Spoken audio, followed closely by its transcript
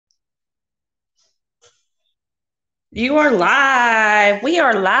You are live. We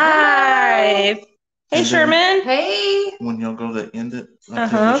are live. Hey, And then- Sherman. Hey. When y'all go to end it, I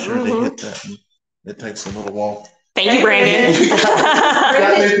think be sure to hit that. And it takes a little while. Thank you, Brandon.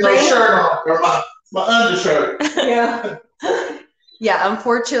 Got me no shirt on, or my undershirt. Yeah. Yeah,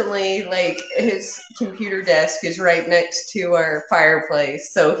 unfortunately, like his computer desk is right next to our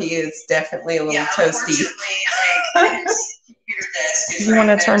fireplace, so he is definitely a little toasty. You want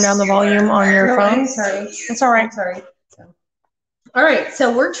to turn down the volume on your phone? I'm sorry. It's all right. Sorry. All right,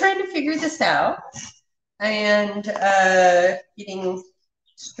 so we're trying to figure this out and getting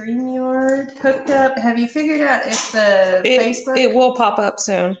StreamYard hooked up. Have you figured out if the Facebook? It will pop up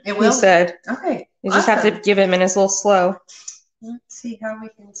soon. It will? He said. Okay. You just have to give it a minute. It's a little slow. Let's see how we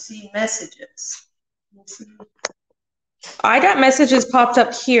can see messages. I got messages popped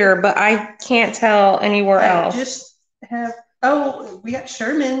up here, but I can't tell anywhere else. Just have. Oh, we got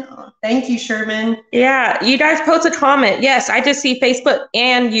Sherman. Thank you, Sherman. Yeah, you guys post a comment. Yes, I just see Facebook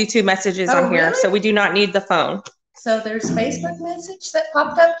and YouTube messages on here, really? so we do not need the phone. So there's Facebook message that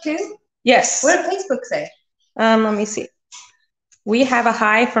popped up too? Yes. What did Facebook say? Let me see. We have a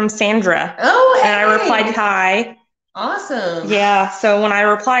hi from Sandra. Oh, hey. And I replied hi. Awesome. Yeah, so when I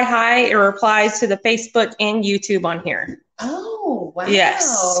reply hi, it replies to the Facebook and YouTube on here. Oh, wow.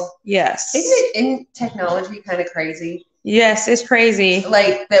 Yes. Isn't technology kind of crazy? Yes, it's crazy.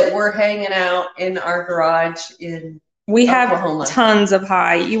 Like that we're hanging out in our garage in Oklahoma. Have tons of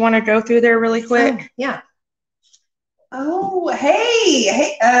hi. You want to go through there really quick? Yeah. Oh,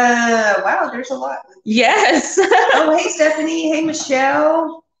 hey. Wow, there's a lot. Yes. Oh, hey, Stephanie. Hey,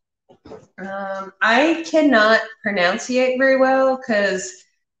 Michelle. I cannot pronunciate very well because,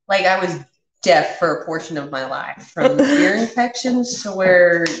 like, I was deaf for a portion of my life from ear infections to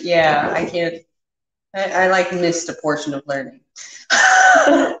where, yeah, I can't. I like missed a portion of learning.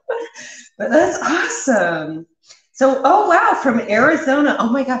 But that's awesome. So, oh wow, from Arizona. Oh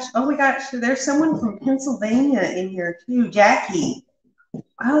my gosh. There's someone from Pennsylvania in here too, Jackie.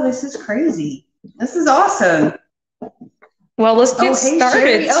 Wow, this is crazy. This is awesome. Well, let's get started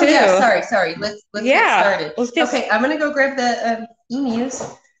Sherry. too. Oh yeah, sorry. Let's get started. Okay, I'm gonna go grab the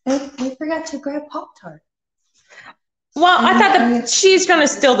emus. We forgot to grab Pop-Tart. Well, I thought that she's gonna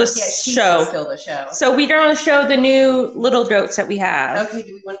steal the show. Steal the show. So we're gonna show the new little goats that we have. Okay,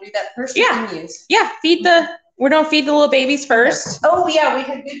 do we want to do that first? Yeah. Yeah, we're gonna feed the little babies first. Okay. Oh yeah, we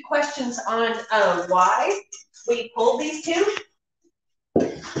had good questions on why we pulled these two.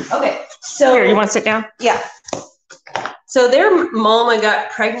 Okay, so here, you want to sit down? Yeah. So their mama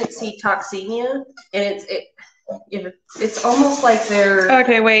got pregnancy toxemia, and it's almost like they're.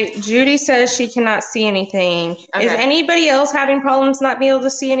 Okay, wait. Judy says she cannot see anything. Okay. Is anybody else having problems not being able to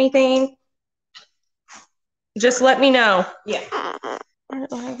see anything? Just let me know. Yeah.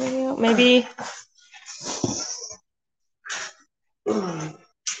 Maybe.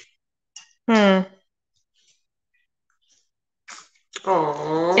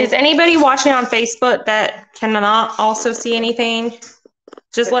 Aww. Is anybody watching on Facebook that cannot also see anything?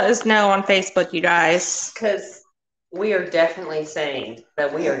 Just let us know on Facebook, you guys. Because we are definitely saying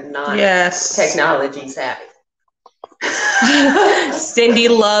that we are not technology savvy. Cindy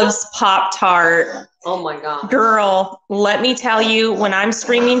loves Pop-Tart. Oh my God. Girl, let me tell you, when I'm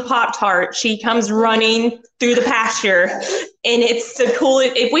screaming Pop-Tart, she comes running through the pasture. And it's the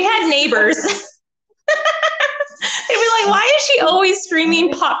coolest. If we had neighbors, they'd be like, why is she always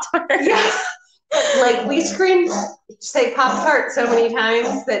screaming Pop-Tart? Yeah. Like we say Pop-Tart so many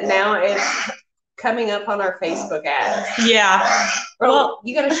times that now it's coming up on our Facebook ads. Yeah. Well,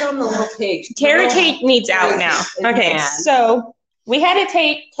 you got to show them the little pig. Carrot Cake needs out now. Okay, so we had to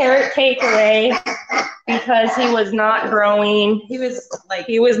take Carrot Cake away because he was not growing. He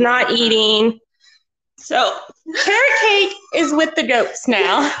was not eating. So Carrot Cake is with the goats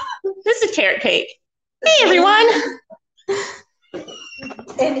now. This is Carrot Cake. Hey, everyone.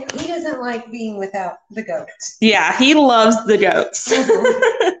 And he doesn't like being without the goats. Yeah, he loves the goats.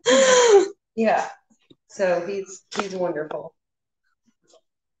 Yeah. So he's wonderful.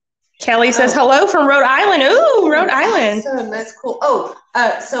 Kelly says hello from Rhode Island. Ooh, Rhode Island. Awesome. That's cool. Oh,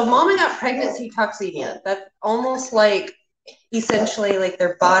 so mama got pregnancy toxemia. That's almost like essentially like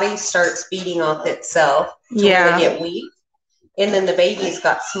their body starts feeding off itself. Yeah. They get weak. And then the babies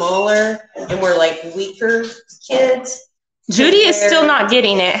got smaller and we're like weaker kids. Judy is still not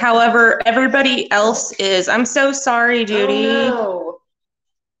getting it. However, everybody else is. I'm so sorry, Judy. Oh, no.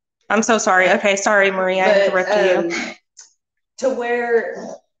 I'm so sorry. Okay, sorry, Marie. I interrupted you. To where,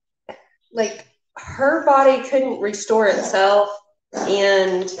 like, her body couldn't restore itself,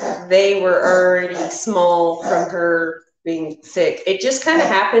 and they were already small from her being sick. It just kind of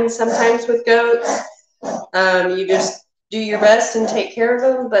happens sometimes with goats. You just do your best and take care of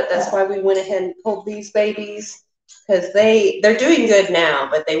them, but that's why we went ahead and pulled these babies because they're doing good now,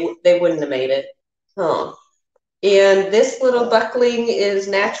 but they wouldn't have made it. And this little buckling is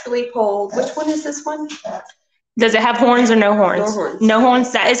naturally polled. Which one is this one? Does it have horns or no horns? No horns. No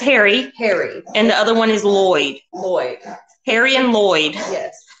horns. That is Harry. Harry. And the other one is Lloyd. Lloyd. Harry and Lloyd.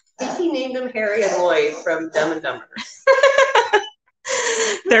 Yes. I think he named them Harry and Lloyd from Dumb and Dumber.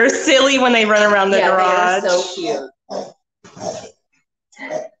 They're silly when they run around the garage. They are so cute.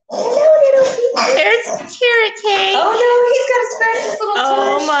 Hello, little people. There's Carrot Cake. Oh no, he's got to scratch his little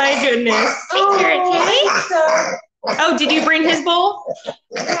Oh my goodness. Hey, Carrot Cake. Oh, did you bring his bowl?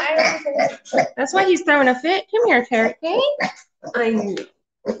 That's why he's throwing a fit. Come here, Carrot Cake. I know.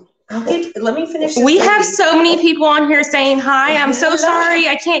 Let me finish. We have so many people on here saying hi. I'm so sorry.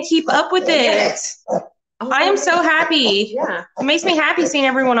 I can't keep up with it. I am so happy. Yeah. It makes me happy seeing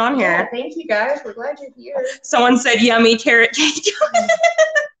everyone on here. Yeah, thank you guys. We're glad you're here. Someone said yummy carrot cake.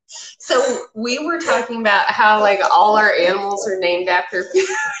 So we were talking about how like all our animals are named after food.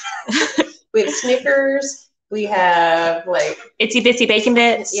 We have Snickers. We have like Itsy Bitsy Bacon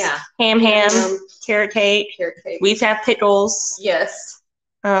Bits. Yeah. Ham, carrot cake. Carrot cake. We used to have pickles. Yes.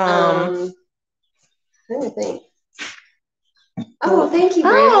 Let me think. Oh, thank you,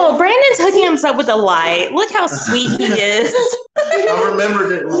 Brandon. Oh, Brandon's hooking himself with a light. Look how sweet he is. I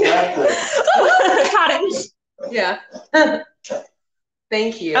remembered it was back there. Caught him. Yeah.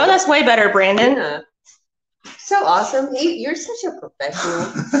 Thank you. Oh, that's way better, Brandon. Yeah. So awesome. You're such a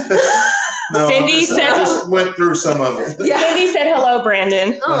professional. No, Cindy I said, just went through some of it. Yeah. Cindy said hello,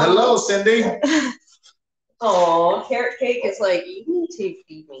 Brandon. Well, hello, Cindy. Oh, Carrot Cake is like, you need to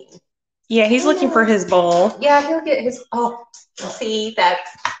feed me. Yeah, he's looking for his bowl. Yeah, he'll get his. Oh, see,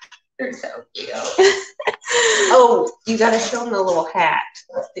 they're so cute. Oh, you got to show him the little hat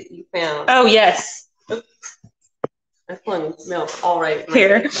that you found. Oh, yes. That one smells all right.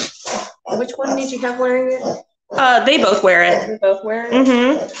 Here. Which one did you have wearing it? They both wear it. They both wear it?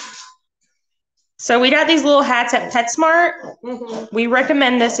 Mm-hmm. So we got these little hats at PetSmart. Mm-hmm. We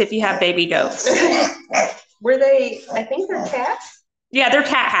recommend this if you have baby goats. Were they, I think they're cats? Yeah, they're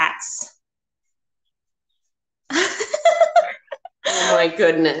cat hats. Oh my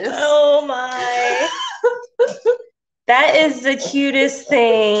goodness. Oh my. That is the cutest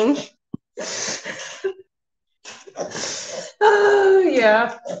thing. Oh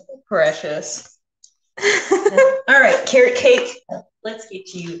yeah. Precious. All right, Carrot Cake. Let's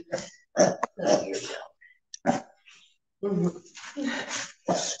get you.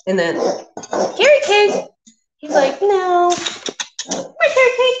 And then Carrot Cake. He's like, no. My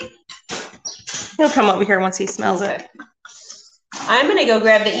Carrot Cake. He'll come over here once he smells it. I'm gonna go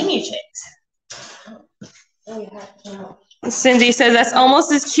grab the emu chicks. Cindy says that's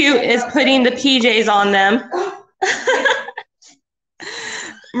almost as cute as putting the PJs on them.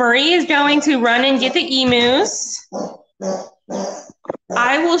 Marie is going to run and get the emus.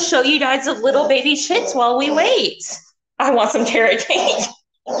 I will show you guys the little baby chicks while we wait. I want some carrot cake.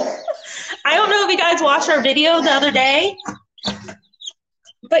 I don't know if you guys watched our video the other day,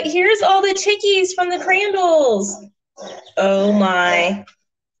 but here's all the chickies from the Crandalls. Oh my.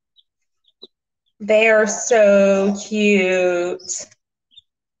 They are so cute.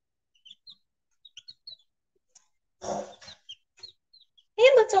 Hey,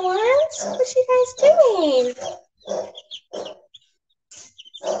 little ones. What you guys doing?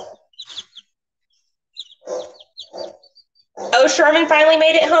 Oh, Sherman finally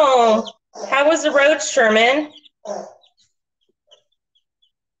made it home. How was the road, Sherman?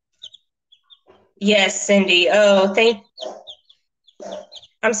 Yes, Cindy. Oh,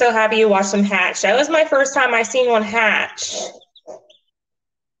 I'm so happy you watched them hatch. That was my first time I seen one hatch.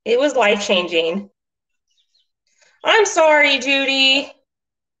 It was life-changing. I'm sorry, Judy.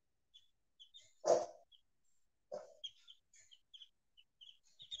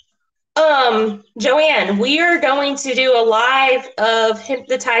 Joanne, we are going to do a live of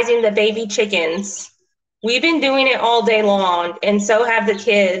hypnotizing the baby chickens. We've been doing it all day long, and so have the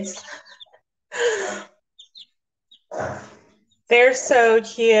kids. They're so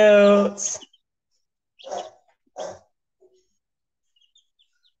cute.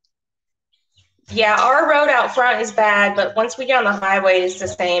 Yeah, our road out front is bad, but once we get on the highway, it's the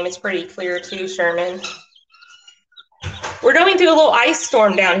same. It's pretty clear too, Sherman. We're going through a little ice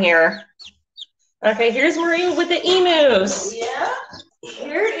storm down here. Okay, here's Marie with the emus. Yeah.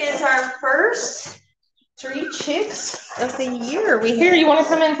 Here is our first 3 chicks of the year. Here, you want to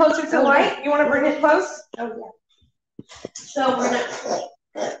come in closer to the light? You want to bring it close? Oh, yeah. So we're not.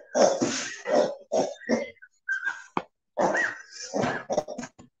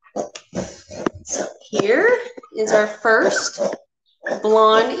 So here is our first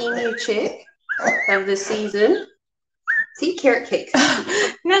blonde emu chick of the season. See, carrot cake.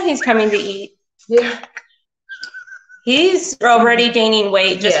 Now he's coming to eat. Yeah. He's already gaining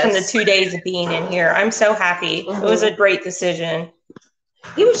weight just from the 2 days of being in here. I'm so happy. It was a great decision.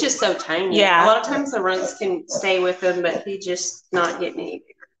 He was just so tiny. Yeah. A lot of times the runts can stay with him, but he's just not getting any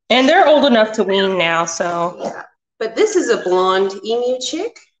bigger. And they're old enough to wean now, so. Yeah. But this is a blonde emu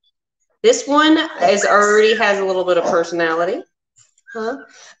chick. This one already has a little bit of personality. Huh?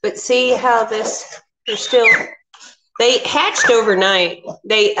 But see how they hatched overnight.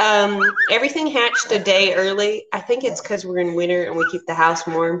 Everything hatched a day early. I think it's because we're in winter and we keep the house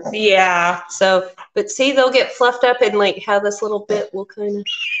warm. Yeah. So, but see, they'll get fluffed up and like how this little bit will kind of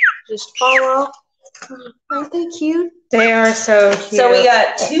just fall off. Aren't they cute? They are so cute. So we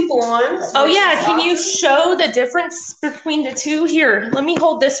got 2 blondes. Oh yeah, can you show the difference between the two? Here, let me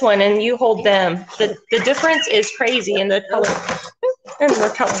hold this one and you hold them. The difference is crazy in the color. And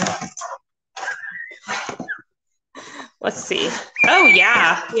the color. Let's see. Oh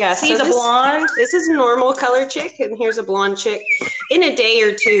yeah. Yeah. See the blonde? This is a normal color chick, and here's a blonde chick. In a day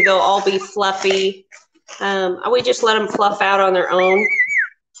or two, they'll all be fluffy. We just let them fluff out on their own.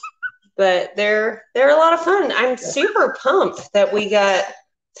 But they're a lot of fun. I'm super pumped that we got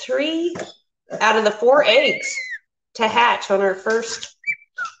 3 out of the 4 eggs to hatch on our first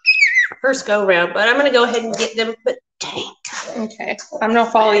go round. But I'm gonna go ahead and get them put tank. Okay. I'm gonna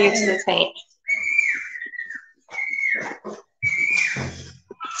follow you to the tank.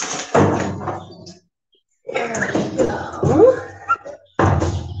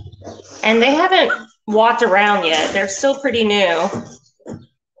 And they haven't walked around yet. They're still pretty new.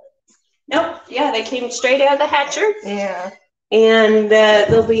 Nope. Yeah, they came straight out of the hatcher. Yeah. And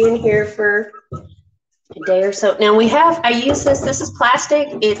they'll be in here for a day or so. Now I use this. This is plastic.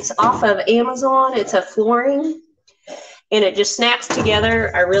 It's off of Amazon. It's a flooring. And it just snaps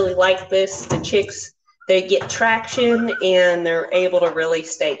together. I really like this. The chicks, they get traction and they're able to really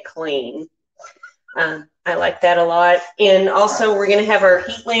stay clean. I like that a lot. And also we're going to have our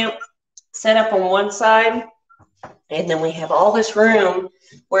heat lamp set up on one side. And then we have all this room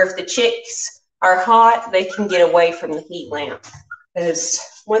where if the chicks are hot, they can get away from the heat lamp. Because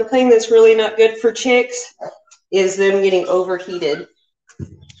one thing that's really not good for chicks is them getting overheated.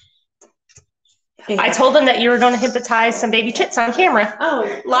 I told them that you were going to hypnotize some baby chicks on camera.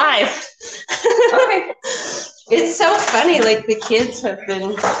 Oh, live. Okay. It's so funny. Like the kids have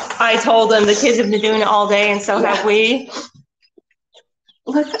been. I told them the kids have been doing it all day, and so have we.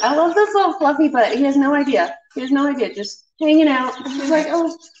 Look, I love this little fluffy butt. He has no idea. He has no idea. Just hanging out. He's like,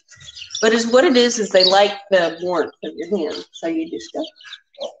 oh. But what it is they like the warmth of your hand. So you just go.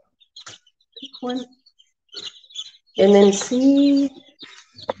 Pick one. And then see.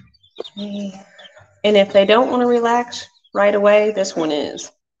 And if they don't want to relax right away, this one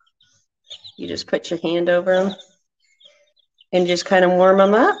is. You just put your hand over them and just kind of warm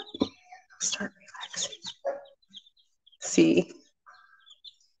them up. Start relaxing. See.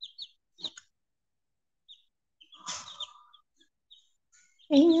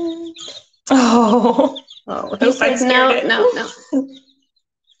 And he says no.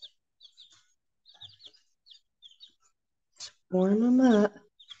 Warm them up.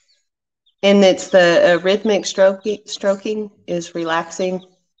 And it's the rhythmic stroking is relaxing. Of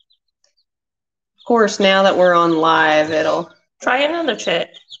course, now that we're on live, it'll try another chick.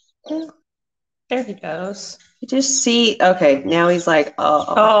 Yeah. There he goes. You just see. Okay, now he's like,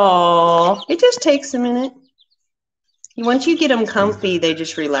 oh. It just takes a minute. Once you get them comfy, they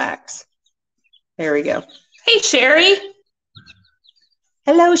just relax. There we go. Hey, Sherry.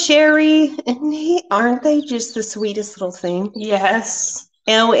 Hello, Sherry. And aren't they just the sweetest little thing? Yes.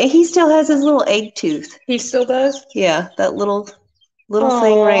 And he still has his little egg tooth. He still does? Yeah, that little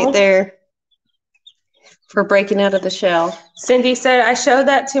thing right there for breaking out of the shell. Cindy said, I showed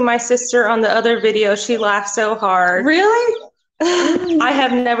that to my sister on the other video. She laughed so hard. Really? I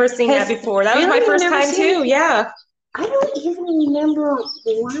have never seen that before. That was my first time too. Yeah. I don't even remember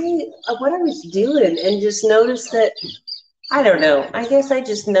what I was doing and just noticed that, I don't know. I guess I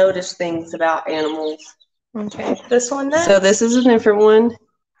just noticed things about animals. Okay, this one then? So this is a different one.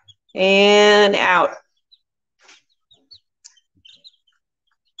 And out.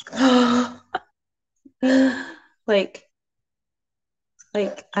 Like,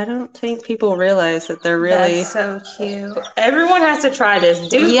 I don't think people realize that they're really... That's so cute. Everyone has to try this.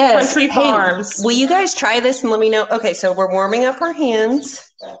 Do Country Farms. Will you guys try this and let me know? Okay, so we're warming up our hands.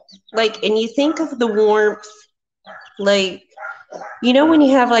 And you think of the warmth, you know when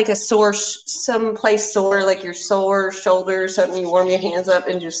you have a someplace sore, like your sore shoulder or something, you warm your hands up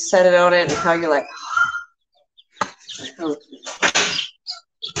and just set it on it and how you're like,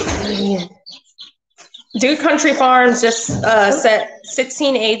 Duke Country Farms just set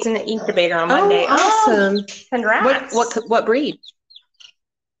 16 eggs in the incubator on Monday. Awesome. Congrats. What breed?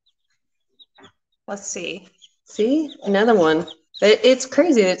 Let's see. See, another one. It's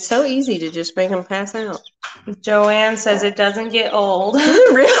crazy. It's so easy to just make them pass out. Joanne says it doesn't get old.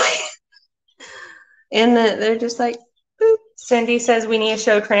 Really? And they're just like, boop. Cindy says we need to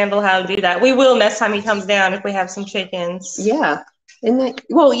show Crandall how to do that. We will next time he comes down if we have some chickens. Yeah.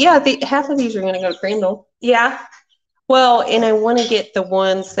 Half of these are going to go to Crandall. Yeah. Well, and I want to get the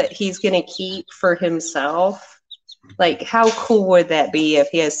ones that he's going to keep for himself. Like, how cool would that be if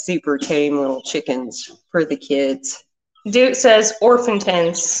he has super tame little chickens for the kids? Duke says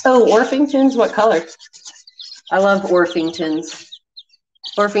Orpingtons. Oh, Orpingtons? What color? I love Orpingtons.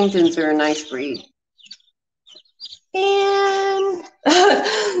 Orpingtons are a nice breed. And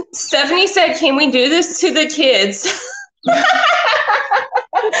Stephanie said, can we do this to the kids?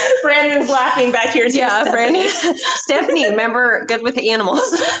 Brandon's laughing back here too. Yeah, Brandon. Stephanie, remember, good with the animals.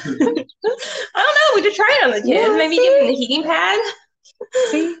 I don't know. We could try it on the kids. Yeah, maybe give them the heating pad.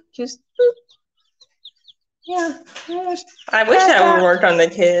 See, just yeah. I wish that would work on the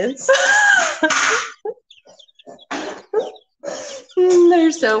kids.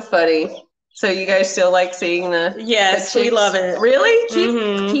 They're so funny. So you guys still like seeing the Yes, the we love it. Really?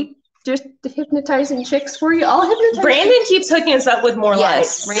 Keep just hypnotizing chicks for you. I'll hypnotize. Brandon keeps hooking us up with more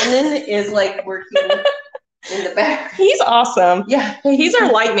Yes, lights. Brandon is like working in the back. He's awesome. Yeah, He's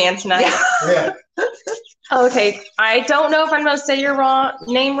our light man tonight. Yeah. Okay, I don't know if I'm going to say your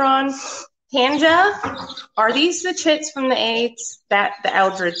name wrong. Tanja, are these the chicks from the eggs that the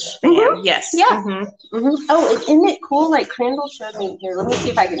Eldridge fan? Yes. Yeah. Oh, isn't it cool? Like Crandall showed me here. Let me see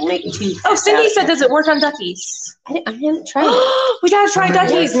if I can make two. Oh, Cindy said, does it work on duckies? I haven't tried it. We got to try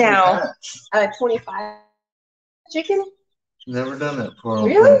duckies now. 25 chicken. Never done that before.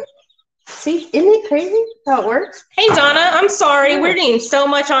 Really? See, isn't it crazy how it works? Hey, Donna, I'm sorry. We're getting so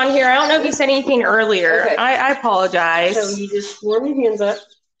much on here. I don't know if you said anything earlier. Okay. I apologize. So you just warm your hands up.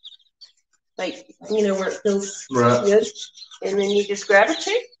 Like, where it feels good. And then you just grab a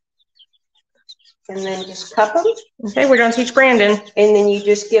chick. And then just cup them. Okay, we're going to teach Brandon. And then you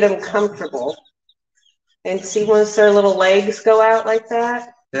just get them comfortable. And see, once their little legs go out like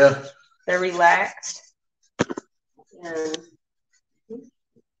that, Yeah. they're relaxed. And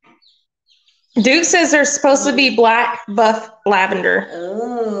Duke says they're supposed to be black, buff, lavender.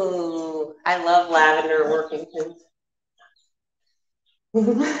 oh, I love lavender Orpingtons.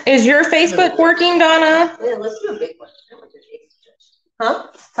 Is your Facebook working, Donna? Yeah, let's do a big one. Huh?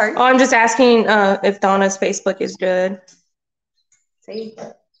 Pardon? Oh, I'm just asking if Donna's Facebook is good. See?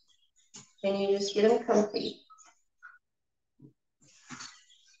 And you just get them comfy.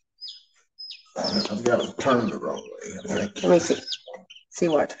 I've got them turned the wrong way, I think. Let me see. See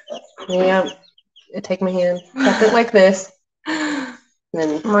what? Yeah. Take my hand. Tuck it like this.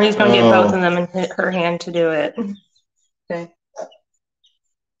 Then Marie's going to get both of them and hit her hand to do it. okay.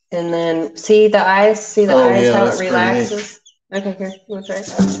 And then see the eyes? See the eyes, yeah, how that's it relaxes? Okay, here. You want to try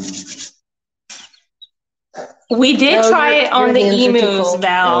it? We did try it on the emus,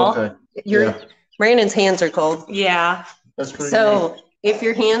 Val. Okay. Brandon's hands are cold. Yeah. That's pretty So if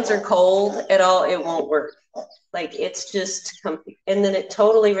your hands are cold at all, it won't work. Like, it's just comfy. And then it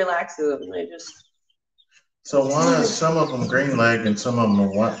totally relaxes them. They just. So why is some of them green leg and some of them are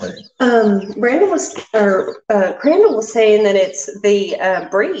white leg? Crandall was saying that it's the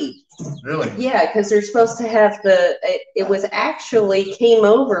breed. Really? Yeah, because they're supposed to have it was actually came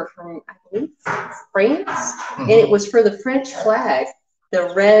over from, I believe, France, and it was for the French flag,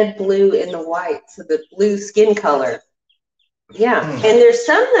 the red, blue, and the white, so the blue skin color. Yeah, and there's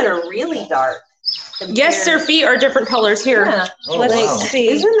some that are really dark. Yes, their feet are different colors here. Yeah. Oh, Let's wow. see.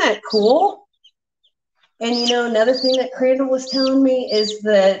 Isn't that cool? And another thing that Crandall was telling me is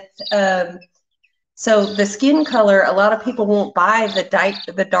that so the skin color, a lot of people won't buy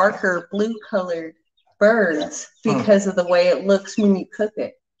the darker blue colored birds because of the way it looks when you cook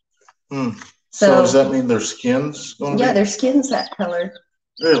it. So does that mean their skin's going to be? Their skin's that color.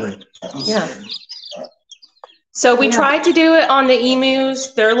 Really? Yeah. So we tried to do it on the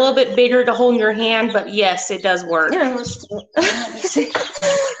emus. They're a little bit bigger to hold in your hand, but yes, it does work. Yeah, let's see.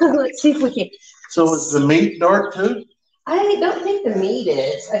 Let's see if we can. So is the meat dark too? I don't think the meat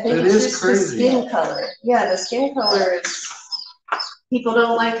is. I think it's just the skin color. Yeah, the skin color is. People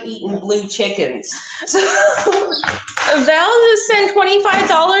don't like eating blue chickens. Val just sent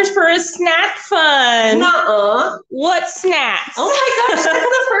 $25 for a snack fund. Nuh-uh. What snacks? Oh my gosh, that's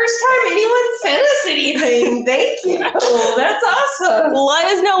the first time anyone sent us anything. Thank you. That's awesome. Let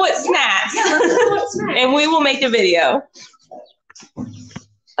us know what snacks. Yeah, let's know what And we will make a video.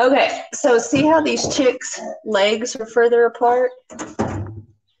 Okay, so see how these chicks' legs are further apart?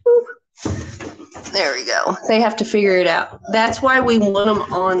 Whew. There we go. They have to figure it out. That's why we want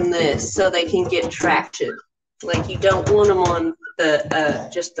them on this, so they can get traction. Like you don't want them on the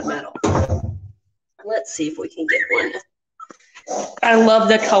just the metal. Let's see if we can get one. I love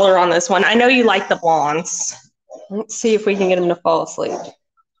the color on this one. I know you like the blondes. Let's see if we can get them to fall asleep.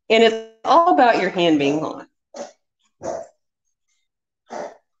 And it's all about your hand being on.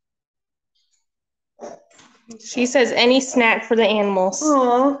 She says any snack for the animals.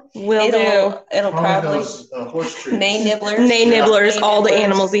 Aww. Will do. It'll probably Horse treats. nay nibblers. Nay nibblers. Nay All the nibblers.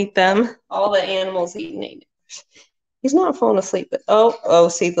 animals eat them. All the animals eat nay nibblers. He's not falling asleep, but oh,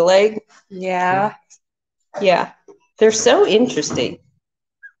 see the leg? Yeah. Yeah. They're so interesting.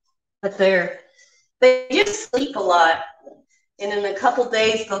 But they just sleep a lot. And in a couple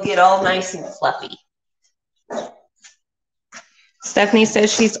days they'll get all nice and fluffy. Stephanie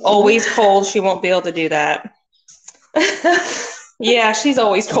says she's always cold. She won't be able to do that. Yeah, she's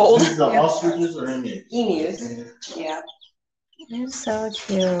always cold. These are ostriches or emus? Emus. Yeah. They're so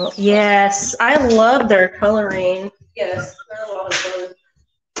cute. Yes, I love their coloring. Yes, they're a lot of fun.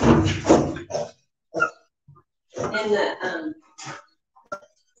 And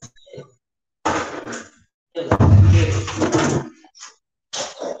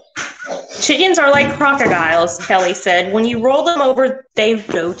Chickens are like crocodiles, Kelly said. When you roll them over, they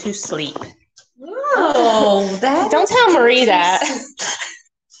go to sleep. oh, Don't tell Marie that.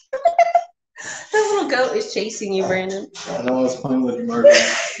 That little goat is chasing you, Brandon. I know I was playing with Margaret.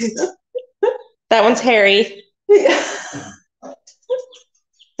 That one's Harry. Yeah.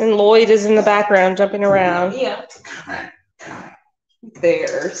 And Lloyd is in the background jumping around. Yeah.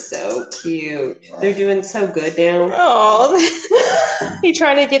 They're so cute. They're doing so good now. Oh, he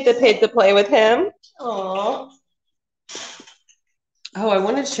trying to get the pig to play with him. Aww. Oh, I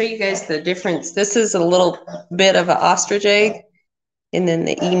wanted to show you guys the difference. This is a little bit of an ostrich egg, and then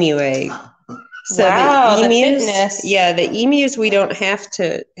the emu egg. So Wow, the emus, fitness. yeah, the emus we don't have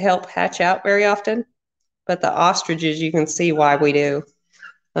to help hatch out very often, but the ostriches you can see why we do.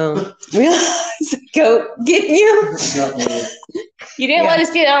 Realize the goat getting you. You didn't let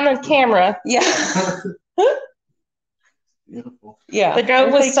us get on the camera. Yeah. Beautiful. Yeah. The goat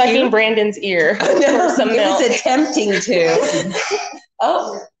Aren't was they sucking cute? Brandon's ear I know, for some it milk. was attempting to.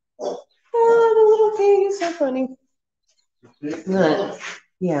 Oh, the little pig is so funny.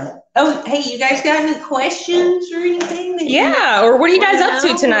 Yeah. Oh, hey, you guys got any questions or anything? That Yeah, or what are you guys up to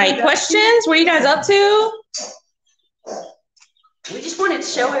What tonight? are Questions? What are you guys up to? We just wanted to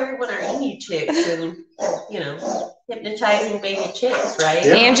show everyone our emu chicks and, hypnotizing baby chicks, right?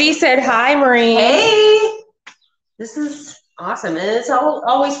 Yeah. Angie said hi, Marie. Hey, this is awesome. And it's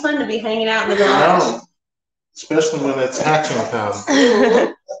always fun to be hanging out in the garage. Wow. Especially when it's hatching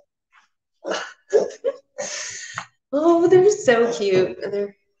time. Oh, they're so cute. Hey,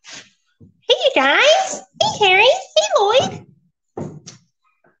 you guys. Hey, Harry. Hey, Lloyd.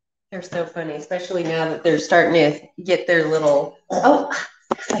 They're so funny, especially now that they're starting to get their little. Oh,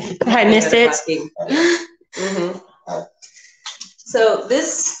 I missed it. Mm-hmm. So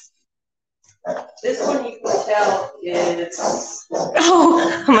this one you can tell is.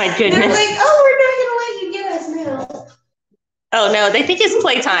 Oh, my They're goodness. like, oh, we're not gonna let you get us now. Oh, no, they think it's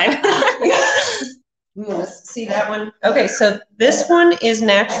playtime. You want to see that one? Okay, so this one is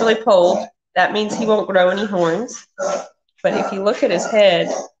naturally polled. That means he won't grow any horns. But if you look at his head,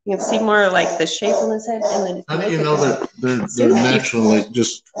 you can see more like the shape on his head. And then How do you know that they're naturally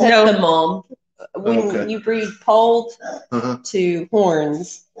just? That's the mom. When Okay. you breed polled Uh-huh. to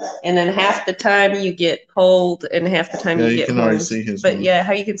horns, and then half the time you get polled, and half the time Yeah, you you get can already horns. see his. But one. yeah,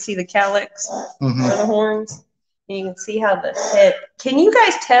 how you can see the calyx Mhm. for the horns, and you can see how the head. Can you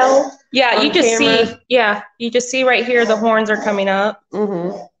guys tell? Yeah, you On just camera. see. Yeah, you just see right here the horns are coming up.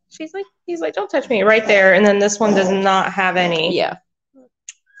 Mm-hmm. He's like, don't touch me right there. And then this one does not have any. Yeah,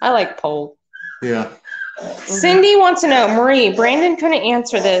 I like polled. Yeah. Cindy wants to know, Marie, Brandon couldn't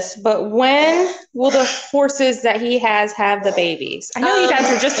answer this, but when will the horses that he has have the babies? I know you guys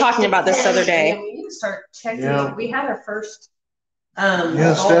were just talking about this the other day. We need to start checking. Yeah. We had our first.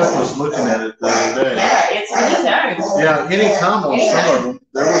 Yeah, Steph was looking at it the other day. Yeah, it's anytime. Yeah, anytime on some of them.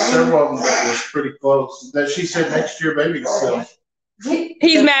 There were several of them that was pretty close. That she said next year babies. So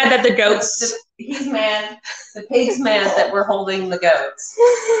He's mad that the goats. He's mad. The pig's mad that we're holding the goats.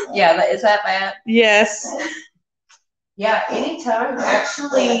 Yeah, is that bad? Yes. Yeah, anytime.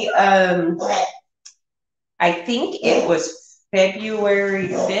 Actually, I think it was February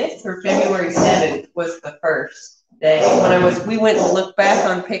 5th or February 7th was the first day when we went and looked back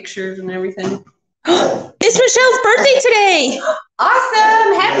on pictures and everything. It's Michelle's birthday today.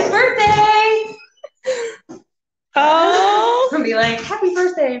 Awesome! Happy birthday! Oh. I'm gonna be like, happy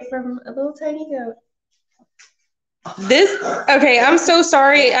birthday from a little tiny goat. Okay, I'm so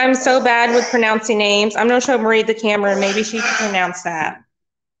sorry. I'm so bad with pronouncing names. I'm gonna show Marie the camera and maybe she can pronounce that.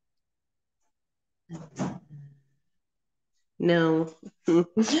 No. We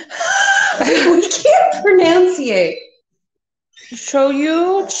can't pronunciate. Show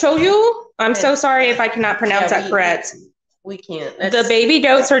you? I'm so sorry if I cannot pronounce that correct. We can't. The baby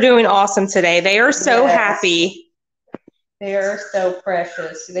goats are doing awesome today. They are so happy. They are so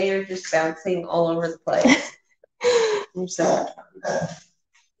precious. They are just bouncing all over the place. I'm so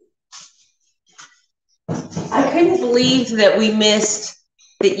I couldn't believe that we missed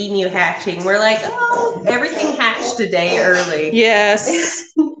the emu hatching. We're like, oh, everything hatched a day early. Yes.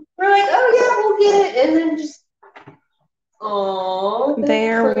 We're like, oh yeah, we'll get it, and then just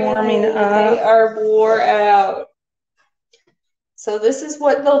they're warming up. They are wore out. So this is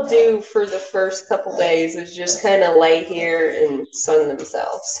what they'll do for the first couple days, is just kind of lay here and sun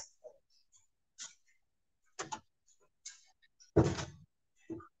themselves.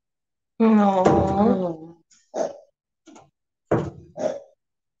 Aww.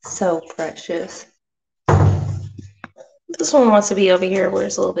 So precious. This one wants to be over here where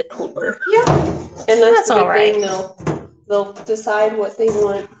it's a little bit cooler. Yeah. And that's all right. They'll decide what they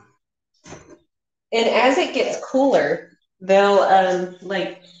want. And as it gets cooler, they'll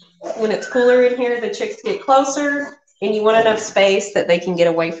like when it's cooler in here, the chicks get closer, and you want enough space that they can get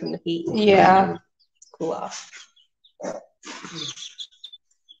away from the heat. Yeah. Cool off.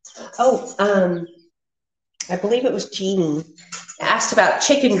 Oh, I believe it was Jeannie asked about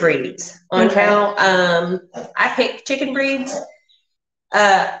chicken breeds on how I pick chicken breeds.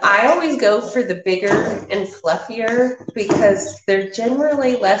 I always go for the bigger and fluffier because they're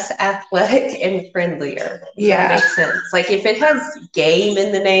generally less athletic and friendlier. Yeah. That makes sense. Like if it has game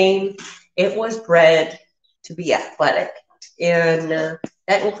in the name, it was bred to be athletic. And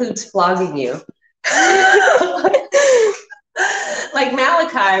that includes flogging you. Like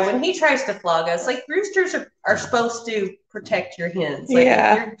Malachi, when he tries to flog us, like roosters are supposed to protect your hens. Like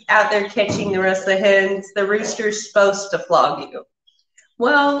if you're out there catching the rest of the hens, the rooster's supposed to flog you.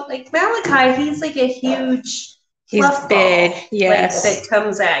 Well, like Malachi, he's like a huge fluff big, ball, yes. like, that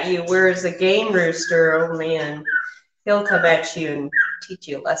comes at you. Whereas a game rooster, oh man, he'll come at you and teach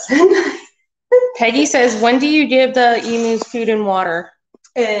you a lesson. Peggy says, when do you give the emus food and water?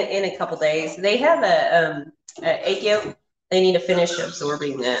 In a couple days. They have a egg yolk. They need to finish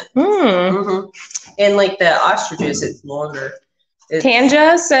absorbing that. And like the ostriches, it's longer.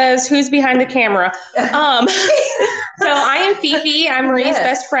 Tanja says, who's behind the camera? So I am Fifi. I'm Marie's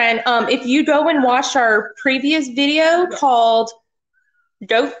best friend. If you go and watch our previous video called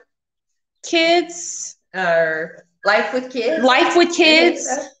Goat Kids, or Life with Kids. Life with Kids.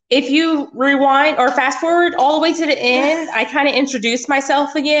 If you rewind or fast forward all the way to the end, I kind of introduce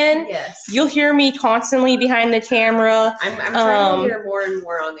myself again. Yes. You'll hear me constantly behind the camera. I'm trying to hear more and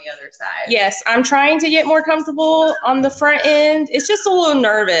more on the other side. Yes, I'm trying to get more comfortable on the front end. It's just a little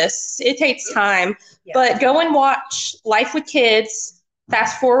nervous. It takes time. Yeah. But go and watch Life with Kids.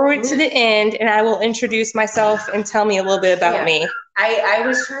 Fast forward to the end, and I will introduce myself and tell me a little bit about me. I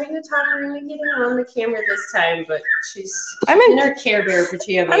was trying to talk her into getting on the camera this time, but she's in her Care Bear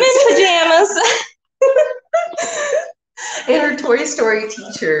pajamas. I'm in pajamas. And her Toy Story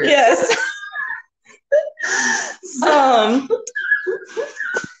teacher. Yes.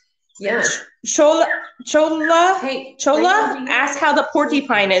 Yeah. Chola asked how the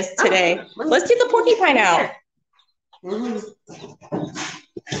porcupine is today. Let's get the porcupine out.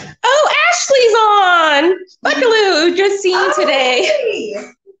 Oh, Ashley's on. Buckaloo, just seen today.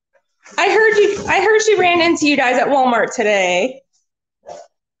 I heard she ran into you guys at Walmart today.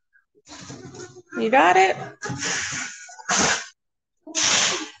 You got it?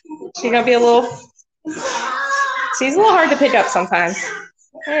 She's gonna be she's a little hard to pick up sometimes.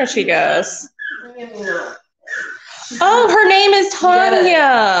 There she goes. Oh, her name is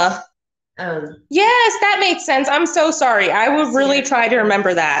Tanya. Yes, that makes sense. I'm so sorry. I would really try to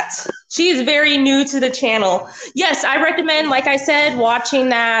remember that. She is very new to the channel. Yes, I recommend, like I said, watching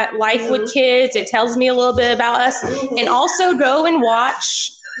that Life with Kids. It tells me a little bit about us. And also go and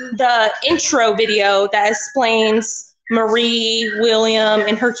watch the intro video that explains Marie, William,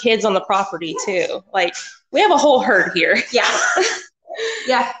 and her kids on the property too. Like, we have a whole herd here. Yeah.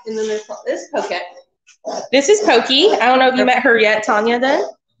 Yeah, and then there's this Pocket. This is Pokey. I don't know if you met her yet, Tanya, then.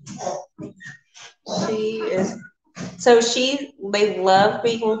 She is, they love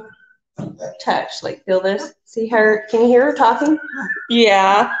being touched. Like, feel this? See her? Can you hear her talking?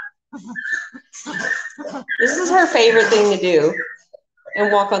 Yeah. This is her favorite thing to do,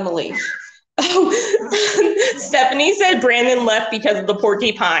 and walk on the leash. Oh, Stephanie said Brandon left because of the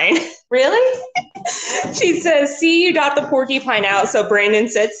porcupine. Really? She says, see, you got the porcupine out. So Brandon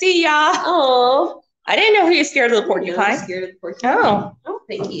said, see ya. Oh. I didn't know he was scared of the porcupine. I'm scared of the porcupine. Oh. I don't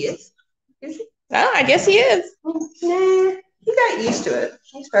think he is. Is he? Oh, I guess he is. Nah, he got used to it.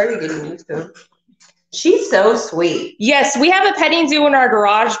 He started getting used to it. She's so sweet. Yes, we have a petting zoo in our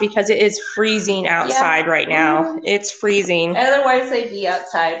garage because it is freezing outside right now. It's freezing. Otherwise, they'd be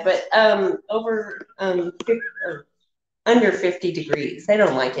outside, but under 50 degrees. They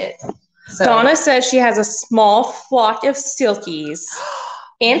don't like it. So. Donna says she has a small flock of silkies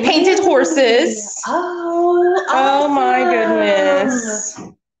and painted horses. Oh, awesome. Oh my goodness.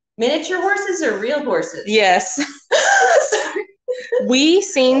 Miniature horses or real horses? Yes. We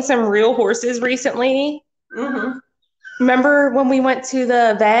seen some real horses recently. Mm-hmm. Remember when we went to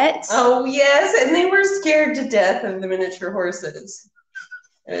the vet? Oh, yes. And they were scared to death of the miniature horses.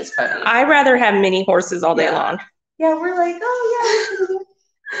 It was funny. I'd rather have mini horses all day long. Yeah, we're like, oh,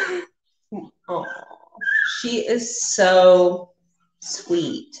 yeah. Oh, she is so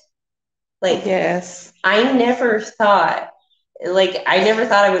sweet. Like, yes. I never thought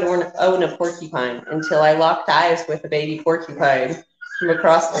I would own a porcupine until I locked eyes with a baby porcupine from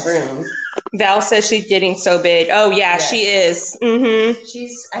across the room. Val says she's getting so big. Oh, yeah, yes. She is. Mm-hmm.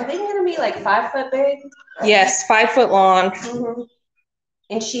 She's, I think, going to be like 5 foot big. Yes, 5 foot long. Mm-hmm.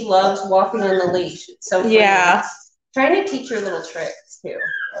 And she loves walking on the leash. It's so funny. Yeah. Trying to teach her little tricks, too.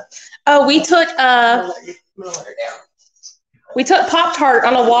 Oh, we took I'm gonna let her down. We took Pop-Tart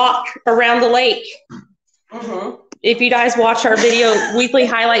on a walk around the lake. Mm-hmm. If you guys watch our weekly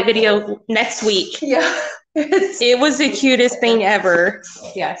highlight video next week. Yeah. It was the cutest thing ever.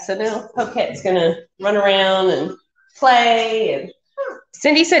 Yeah, so now Coquette's gonna run around and play. And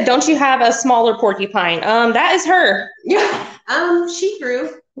Cindy said, don't you have a smaller porcupine? That is her. Yeah. She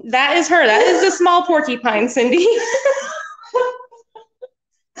grew. That is her. That is the small porcupine, Cindy.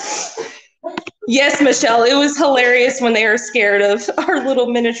 Yes, Michelle, it was hilarious when they were scared of our little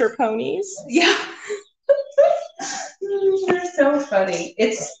miniature ponies. Yeah. They're so funny.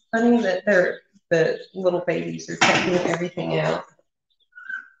 It's funny that the little babies are checking everything out.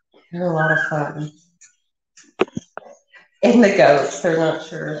 They're a lot of fun. And the goats, they're not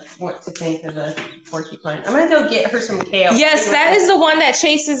sure what to think of the porcupine. I'm going to go get her some kale. Yes, that is the one that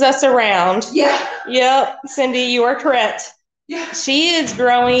chases us around. Yeah. Yep, Cindy, you are correct. Yeah. She is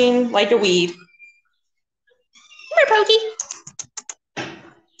growing like a weed. Come here, Pokey.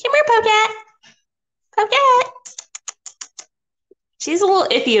 Come here, Pocat. Pocat. She's a little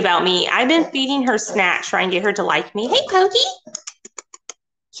iffy about me. I've been feeding her snacks, trying to get her to like me. Hey, Pokey.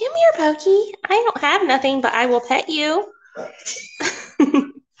 Come here, Pokey. I don't have nothing, but I will pet you.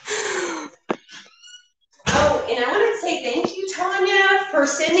 Oh, and I want to say thank you, Tanya, for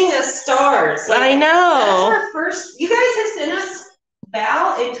sending us stars. I know. That's our first. You guys have sent us.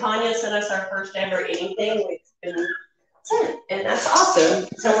 Val and Tanya sent us our first ever anything. It's been sent, and that's awesome.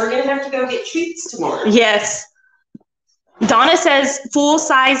 So we're gonna have to go get treats tomorrow. Yes. Donna says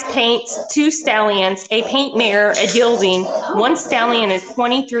full-size paints, 2 stallions, a paint mirror, a gilding. One stallion is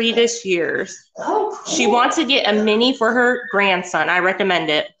 23 this year. Oh, cool. She wants to get a mini for her grandson. I recommend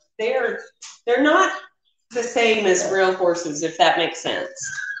it. They're not the same as real horses, if that makes sense.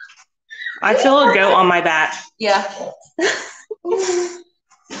 I feel a goat on my back. Yeah.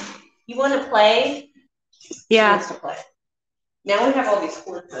 You want to play? Yeah. She wants to play. Now we have all these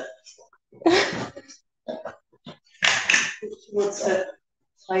horses. She wants to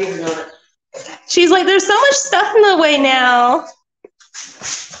play or not. She's like, there's so much stuff in the way now.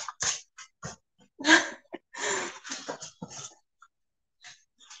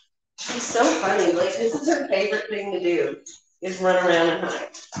 She's so funny. Like, this is her favorite thing to do, is run around and hide.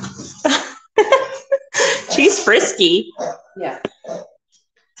 She's frisky. Yeah.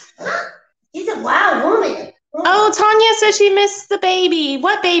 She's a wild woman. Oh, Tanya says she missed the baby.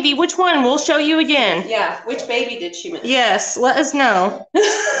 What baby? Which one? We'll show you again. Yeah. Which baby did she miss? Yes. Let us know.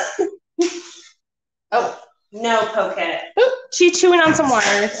 Oh, no, Coquette. Oop, she's chewing on some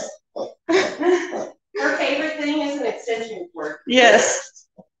wires. Her favorite thing is an extension cord. Yes.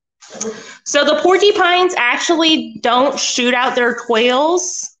 So the porcupines actually don't shoot out their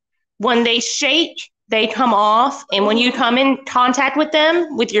quills. When they shake, they come off. And when you come in contact with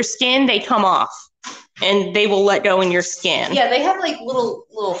them, with your skin, they come off. And they will let go in your skin. Yeah, they have like little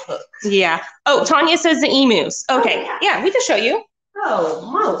hooks. Yeah. Oh, Tanya says the emus. Okay. Oh, yeah, we can show you. Oh,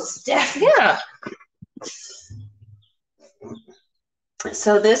 most definitely. Yeah.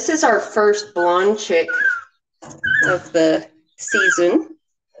 So this is our first blonde chick of the season.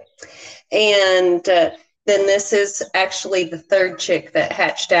 And then this is actually the third chick that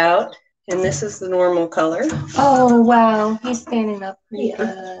hatched out. And this is the normal color. Oh, wow. He's standing up pretty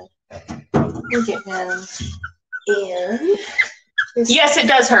good. Look at him. And yes, it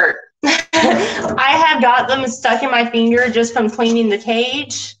does hurt. I have got them stuck in my finger just from cleaning the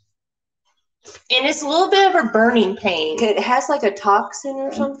cage. And it's a little bit of a burning pain. It has like a toxin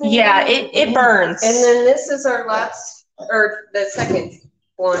or something. Yeah, it burns. And then this is our last, or the second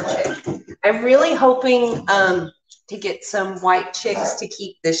blonde chick. I'm really hoping to get some white chicks to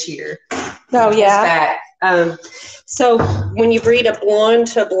keep this year. Oh, yeah. So when you breed a blonde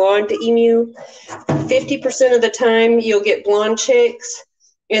to blonde emu, 50% of the time you'll get blonde chicks,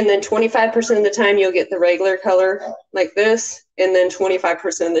 and then 25% of the time you'll get the regular color like this, and then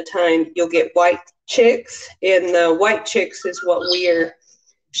 25% of the time you'll get white chicks, and the white chicks is what we're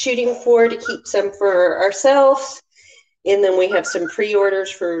shooting for to keep some for ourselves, and then we have some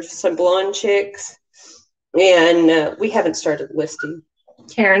pre-orders for some blonde chicks, and we haven't started listing.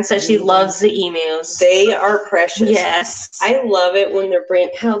 Karen says she loves the emus. They are precious. Yes. I love it when they're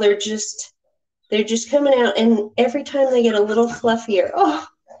how they're just coming out, and every time they get a little fluffier. Oh,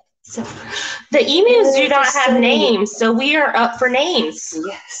 so fresh. The emus do not have names, so we are up for names.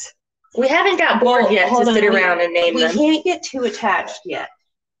 Yes. We haven't got bored yet to sit around and name them. We can't get too attached yet.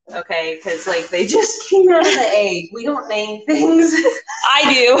 Okay, because like they just came out of the egg. We don't name things.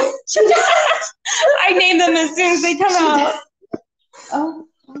 I do. I name them as soon as they come out. Oh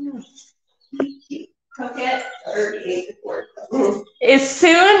no. Coquette already ate the pork. As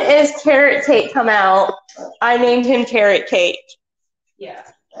soon as Carrot Cake come out, I named him Carrot Cake. Yeah.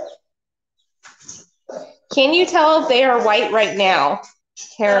 Can you tell if they are white right now?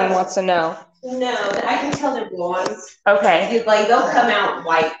 Karen wants to know. No, I can tell they're blondes. Okay. Like they'll come out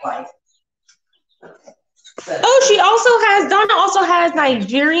white. Oh, Donna also has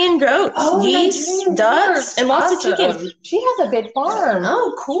Nigerian goats, geese, Nigerian ducks, goats. and lots of Awesome. chickens. She has a big farm.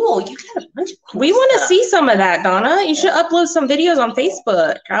 Oh, cool. You got a bunch of cool We want to stuff. see some of that, Donna. You should upload some videos on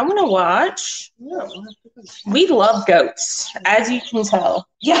Facebook. I want to watch. Yeah. We love goats, as you can tell.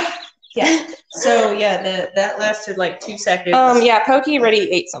 Yeah. So yeah, that lasted like 2 seconds. Yeah, Pokey already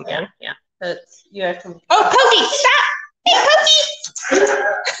ate something. Yeah. But you have to. Oh, Pokey, stop! Hey, Pokey!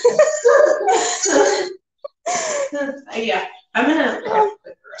 Yeah. I'm gonna.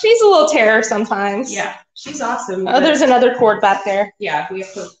 She's a little terror sometimes. Yeah. She's awesome. Oh, there's another cord back there. Yeah, we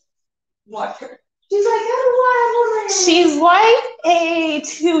have to watch her. She's like, I don't want. She's like a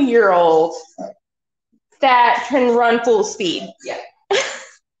 2-year-old that can run full speed. Yeah.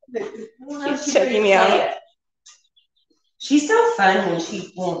 She's checking me out. She's so fun when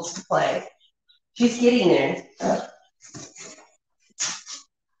she wants to play. She's getting there.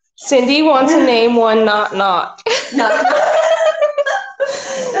 Cindy wants to name one Knock Knock. Knock knock.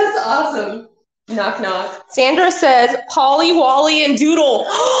 That's awesome. Knock knock. Sandra says Polly, Wally, and Doodle.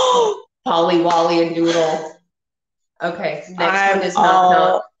 Polly, Wally, and Doodle. Okay, next one is knock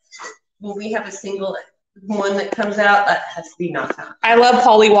knock. Will we have a single one that comes out? That has to be knock knock. I love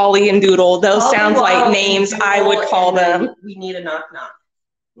Polly, Wally, and Doodle. Those Polly, sounds Wally, like names Doodle, I would call and then them. We need a knock knock.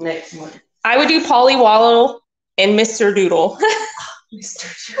 Next one. I would do Polly, Wally, and Mr. Doodle.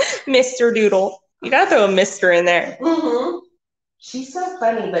 Mr. Doodle. You gotta throw a Mr. in there. Mm-hmm. She's so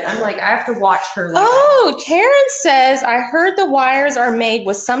funny, but I'm like, I have to watch her. Oh, Karen says, I heard the wires are made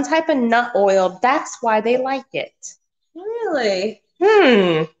with some type of nut oil. That's why they like it. Really?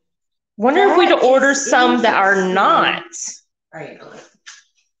 Wonder if we'd order some that are not. Right.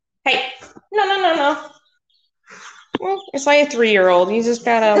 Hey, no. Well, it's like a 3-year-old. You just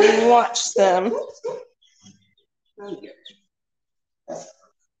gotta watch them.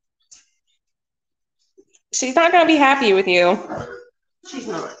 She's not gonna be happy with you. She's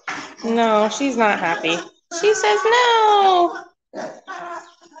not. No, she's not happy. She says no.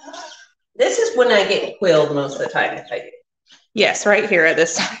 This is when I get quilled most of the time if I do. Yes, right here at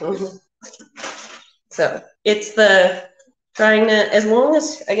this time. Mm-hmm. So it's the trying to, as long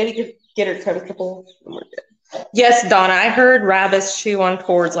as I gotta get her comfortable, and we're good. Yes, Donna, I heard rabbits chew on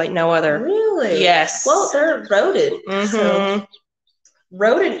cords like no other. Really? Yes. Well, they're rodent. So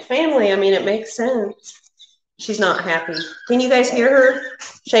rodent family, I mean, it makes sense. She's not happy. Can you guys hear her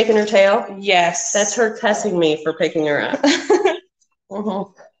shaking her tail? Yes. That's her cussing me for picking her up.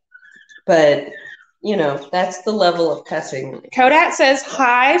 But, you know, that's the level of cussing. Kodak says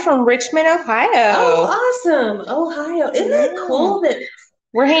hi from Richmond, Ohio. Oh, awesome. Ohio. Isn't that cool that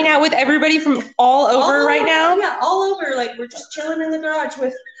we're hanging out with everybody from all over right now? Yeah, all over. Like, we're just chilling in the garage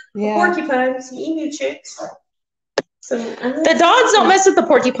with porcupines and emu chicks. So the dogs don't mess with the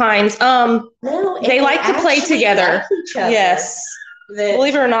porcupines. No, they like to play together. Like each other. Yes.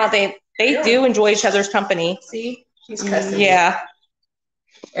 Believe it or not, they They do enjoy each other's company. See, she's cussing. Yeah.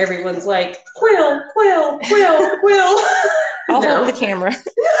 Everyone's like, Quill, Quill, Quill, Quill. I'll hold the camera.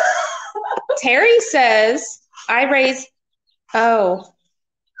 Terry says, I raise,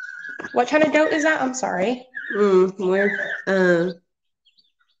 what kind of goat is that? I'm sorry.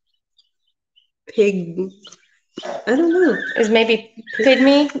 Pig. I don't know. Is maybe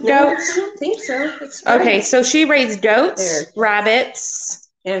pygmy goats? No, I don't think so. Okay, so she raised goats, rabbits.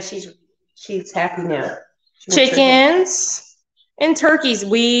 Yeah, she's happy now. Chickens and turkeys.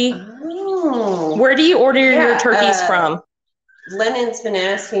 Where do you order your turkeys from? Lennon's been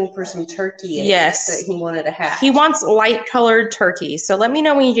asking for some turkey eggs that he wanted to have. He wants light colored turkeys. So let me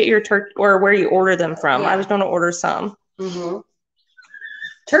know when you get your turkey or where you order them from. I was going to order some.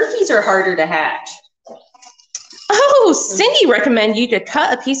 Turkeys are harder to hatch. Oh, Cindy recommended you to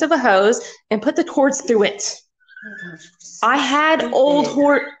cut a piece of a hose and put the cords through it. Oh gosh, I had old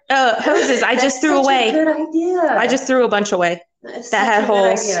hoses. I just threw away. Good idea. I just threw a bunch away that had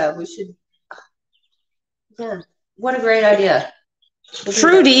holes. Yeah, we should. Yeah, what a great idea.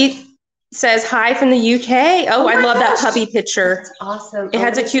 Trudy says hi from the UK. Oh, I love that puppy picture. That's awesome. It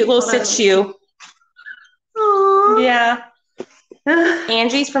has a cute little sit shoe. Aww. Yeah.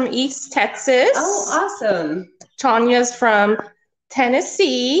 Angie's from East Texas. Oh, awesome. Tanya's from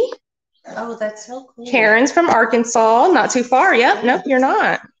Tennessee. Oh, that's so cool. Karen's from Arkansas. Not too far. Yep. Nope, you're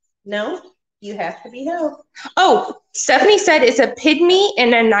not. No, you have to be helped. Oh, Stephanie said it's a pygmy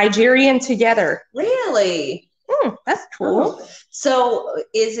and a Nigerian together. Really? That's cool. Oh. So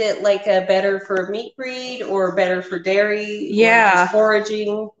is it like a better for meat breed or better for dairy? Yeah. Or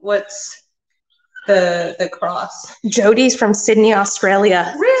foraging? What's the cross? Jody's from Sydney,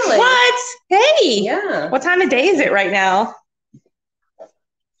 Australia. Really? What? Hey. Yeah. What time of day is it right now?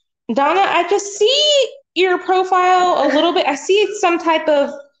 Donna, I just see your profile a little bit. I see it's some type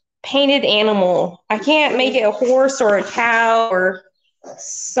of painted animal. I can't make it a horse or a cow or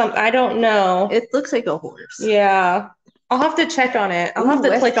some. I don't know. It looks like a horse. Yeah. I'll have to check on it. I'll have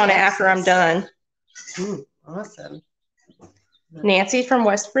to click on it after I'm done. Awesome. Nancy's from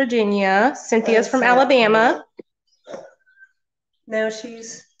West Virginia. Cynthia's from Alabama. No,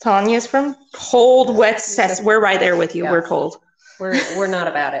 Tanya's from cold, wet Texas. We're right there with you. Yeah. We're cold. We're not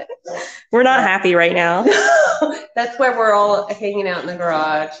about it. We're not happy right now. That's where we're all hanging out in the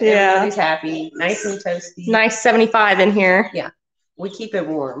garage. Yeah. Everybody's happy. Nice and toasty. Nice 75 in here. Yeah. We keep it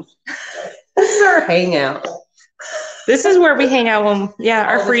warm. This is our hangout. This is where we hang out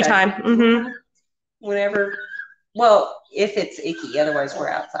our free time. Whenever, well, if it's icky, otherwise we're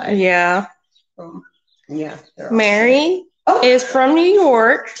outside. Yeah. Yeah. Mary is from New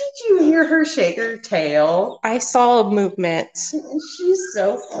York. Did you hear her shake her tail? I saw a movement. She's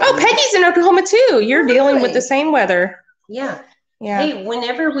so funny. Oh, Peggy's in Oklahoma too. You're dealing with the same weather. Yeah. Yeah. Hey,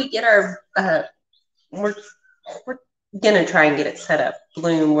 whenever we get our, we're gonna try and get it set up,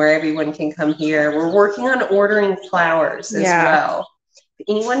 Bloom, where everyone can come here. We're working on ordering flowers as well. If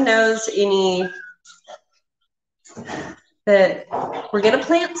anyone knows any that we're gonna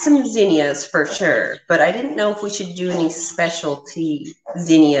plant some zinnias for sure, but I didn't know if we should do any specialty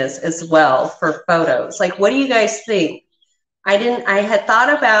zinnias as well for photos. Like, what do you guys think? I had thought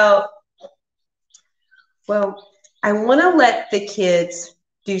about, well, I want to let the kids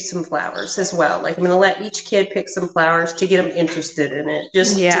do some flowers as well. Like, I'm going to let each kid pick some flowers to get them interested in it,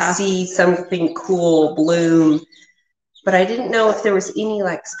 just to see something cool bloom. But I didn't know if there was any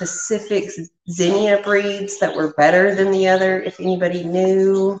like specific zinnia breeds that were better than the other, if anybody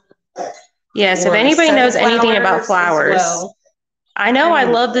knew. Yes, if anybody knows anything about flowers. Well. I know I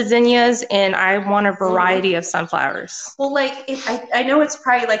love the zinnias and I want a variety of sunflowers. Well, like, I know it's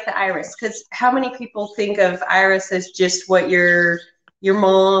probably like the iris, because how many people think of iris as just what your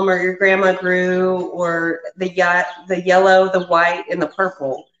mom or your grandma grew, or the yellow, the white, and the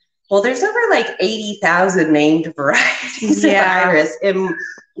purple? Well, there's over like 80,000 named varieties of iris, and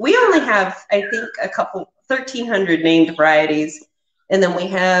we only have, I think, 1,300 named varieties, and then we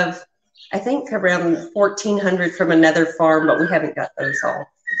have, I think, around 1,400 from another farm, but we haven't got those all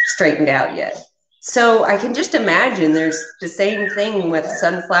straightened out yet. So I can just imagine there's the same thing with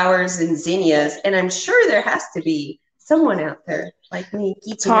sunflowers and zinnias, and I'm sure there has to be someone out there like me.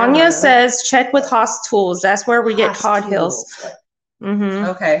 Tanya says, check with Haas Tools. That's where we get Cod Hills.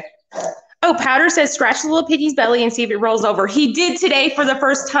 Okay. Oh, Powder says, scratch the little piggy's belly and see if it rolls over. He did today for the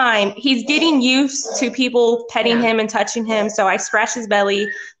first time. He's getting used to people petting him and touching him. So I scratched his belly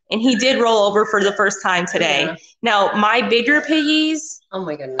and he did roll over for the first time today. Yeah. Now, my bigger piggies. Oh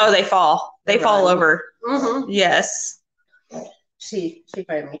my goodness. Oh, they fall. They fall over. Yes. She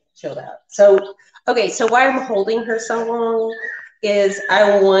finally chilled out. So, okay. So why I'm holding her so long is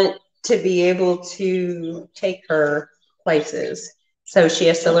I want to be able to take her places. So she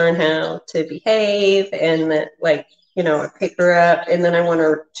has to learn how to behave and that, like, you know, I pick her up and then I want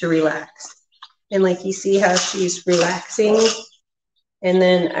her to relax. And like you see how she's relaxing and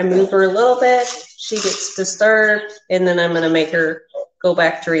then I move her a little bit, she gets disturbed, and then I'm gonna make her go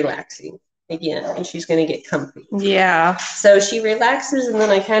back to relaxing again and she's gonna get comfy. Yeah. So she relaxes and then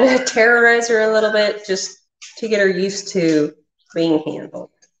I kind of terrorize her a little bit just to get her used to being handled.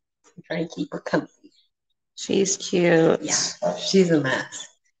 I'm trying to keep her comfy. She's cute. Yeah, she's a mess.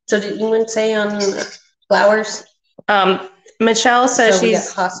 So did anyone say on flowers? Michelle says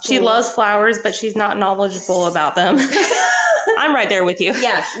So she loves flowers, but she's not knowledgeable about them. I'm right there with you.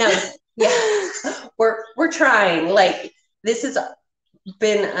 Yeah, no, yeah. We're trying. Like, this has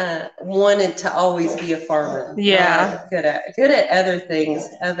been wanted to always be a farmer. Yeah. Good at other things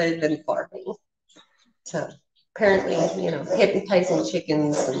other than farming. So apparently, you know, hypnotizing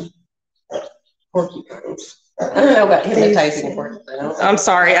chickens and porcupines. I don't know about hypnotizing porcupines. I'm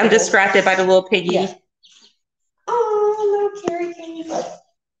sorry, I'm distracted by the little piggy. Yeah. Oh, no, Carrie Cake.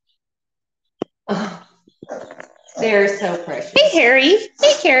 Oh, they're so precious. Hey, Harry.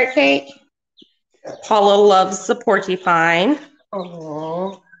 Hey, Carrot Cake. Paula loves the porcupine.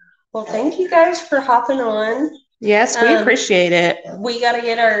 Oh, well, thank you guys for hopping on. Yes, we appreciate it. We got to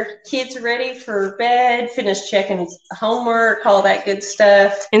get our kids ready for bed, finish checking homework, all that good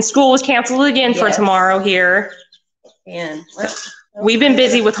stuff. And school was canceled again for tomorrow here. And we've been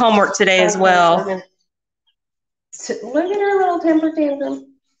busy with homework today as well. Look at our little temper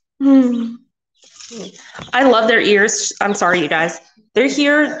tantrum. I love their ears. I'm sorry, you guys.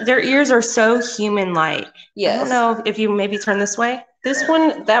 Their ears are so human-like. Yes. I don't know if you maybe turn this way. That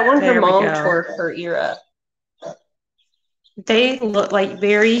one, her mom tore her ear up. They look like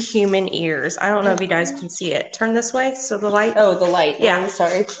very human ears. I don't know if you guys can see it. Turn this way so the light. Oh, the light. Yeah, I'm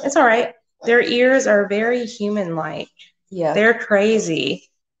sorry. It's all right. Their ears are very human-like. Yeah. They're crazy.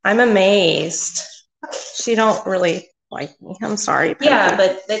 I'm amazed. She don't really like me. I'm sorry. Yeah,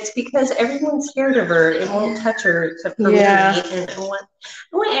 but that's because everyone's scared of her and won't touch her except for me. And I want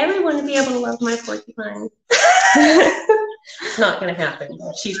everyone to be able to love my porcupine. It's not going to happen.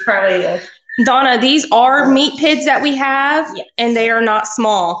 She's probably Donna, these are meat pids that we have, and they are not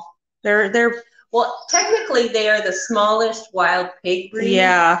small. They're well, technically they are the smallest wild pig breed.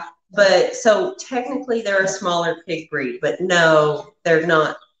 Yeah. But so technically they're a smaller pig breed, but no, they're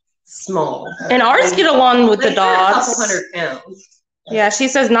not small. And ours get along with the dogs. A couple 100 pounds. Yeah, she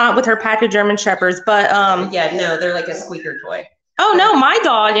says not with her pack of German Shepherds, but yeah, no, they're like a squeaker toy. Oh no, my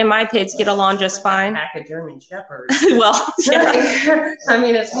dog and my pigs get along just fine. Pack of German Shepherds. Well, yeah. I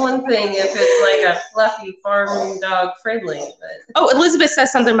mean, it's one thing if it's like a fluffy farm dog friendly, but. Oh, Elizabeth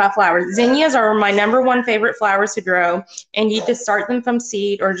says something about flowers. Zinnias are my #1 favorite flowers to grow, and you just start them from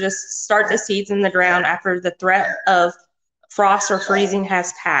seed or just start the seeds in the ground after the threat of frost or freezing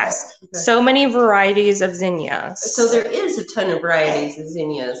has passed. Okay. So many varieties of zinnias. So there is a ton of varieties of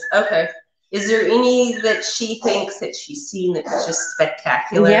zinnias. Okay. Is there any that she thinks that she's seen that's just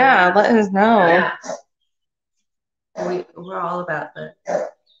spectacular? Yeah, let us know. Yeah. We're all about the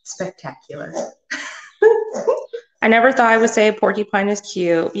spectacular. I never thought I would say a porcupine is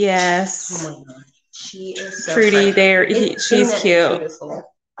cute. Yes. Oh my God. She is so Trudy, she's cute.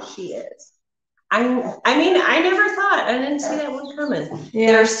 She is. I mean, I never thought. I didn't see that one coming.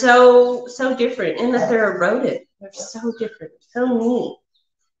 Yeah. They're so different. And that they're a rodent. They're so different. So neat.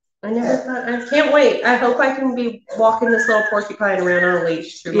 I never thought. I can't wait. I hope I can be walking this little porcupine around on a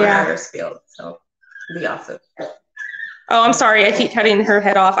leash through my iris field. So it'll be awesome. Oh, I'm sorry. I keep cutting her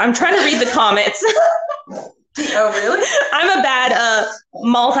head off. I'm trying to read the comments. Oh, really? I'm a bad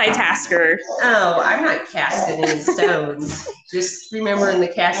multitasker. Oh, I'm not casting any stones. Just remember in the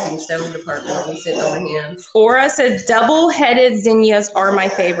casting stone department, I'm sitting on my hands. Aura said double-headed zinnias are my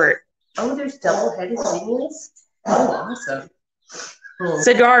favorite. Oh, there's double-headed zinnias? Oh, awesome.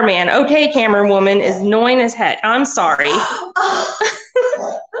 Cigar Man, okay, camera woman, is annoying as heck. I'm sorry.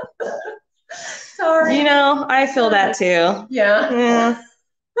 Sorry. You know, I feel that too. Yeah.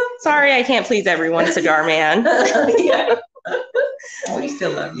 Sorry, I can't please everyone, Cigar Man. Yeah. We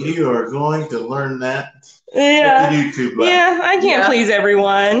still love you. You are going to learn that. Yeah. With the YouTube live. Yeah, I can't please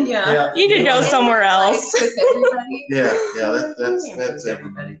everyone. Yeah. You could go somewhere else. With everybody. Yeah, that's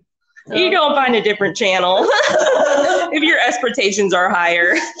everybody. You go and find a different channel if your expectations are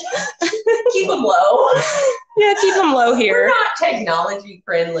higher. Keep them low. Yeah, keep them low here. We're not technology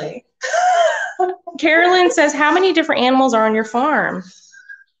friendly. Carolyn says, how many different animals are on your farm?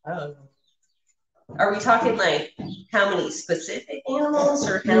 Oh. Are we talking like how many specific animals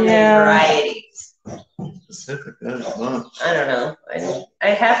or how many varieties? Pacific, that is much. I don't know.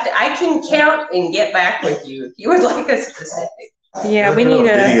 I can count and get back with you if you would like a specific. Yeah, we need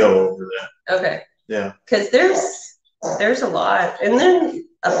a video over that. Okay. Yeah. Because there's a lot, and then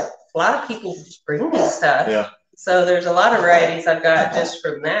a lot of people bring me stuff. Yeah. So there's a lot of varieties I've got just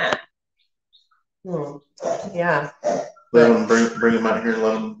from that. Yeah. Let them bring them out here and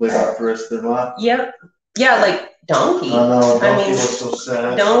let them live out the rest of their life. Yep. Yeah, like Donkey. I know, Donkey was so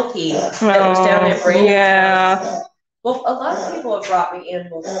sad. Donkey that was down at Brandon's. Yeah. Well, a lot of people have brought me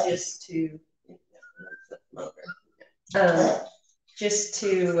animals just to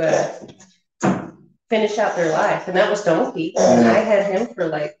finish out their life, and that was Donkey. And I had him for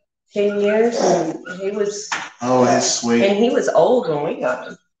like 10 years, and he was. Oh, he's sweet. And he was old when we got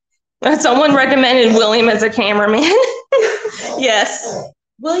him. Someone recommended William as a cameraman. Yes.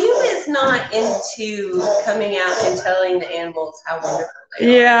 William is not into coming out and telling the animals how wonderful they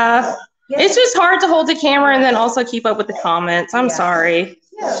are. Yeah. It's just hard to hold the camera and then also keep up with the comments. I'm sorry.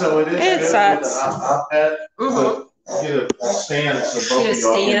 Yeah. So it is It good sucks. with the iPad, but get a stand so both Get a of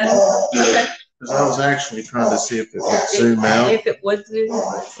y'all stand. can. Okay. Because I was actually trying to see if it would zoom out. If it would zoom.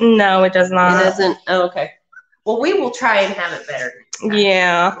 No, it does It not. doesn't. Oh, okay. Well, we will try and have it better.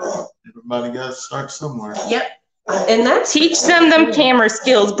 Yeah. Everybody got to start somewhere. Yep. And that's Teach them camera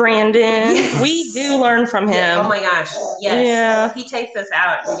skills, Brandon. Yes. We do learn from him. Oh my gosh. Yes. Yeah. He takes us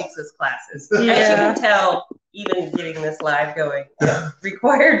out and gives us classes. Yeah. As you can tell, even getting this live going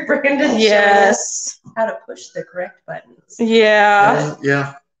required Brandon Yes. to show us how to push the correct buttons. Yeah.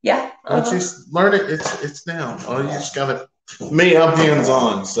 Yeah. Yeah. Once you learn it, it's down. Oh, you just gotta. Me, I'm hands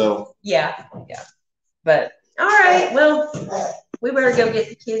on, so. Yeah. Yeah. But all right. Well, we better go get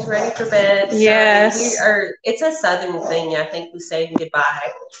the kids ready for bed. Yes. It's a Southern thing. I think we say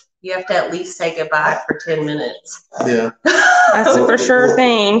goodbye. You have to at least say goodbye for 10 minutes. Yeah. That's a for sure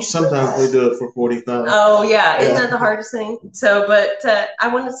thing. Sometimes we do it for 45. Oh yeah, isn't that the hardest thing? So, but I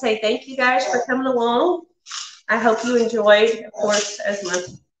want to say thank you guys for coming along. I hope you enjoyed. Of course, as my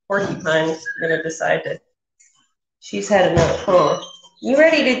porcupine's gonna decide to. She's had enough, huh? She's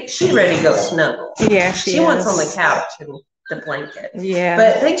ready to go snuggle. Yeah, She wants on the couch and the blanket. Yeah.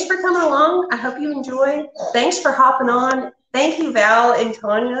 But thanks for coming along. I hope you enjoyed. Thanks for hopping on. Thank you, Val and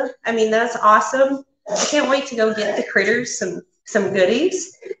Tanya. I mean, that's awesome. I can't wait to go get the critters some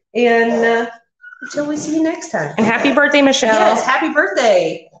goodies. And until we see you next time. And happy birthday, Michelle. Yes, happy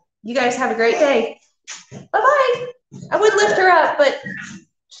birthday. You guys have a great day. Bye-bye. I would lift her up, but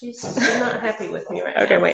she's not happy with me right now. Okay, wait.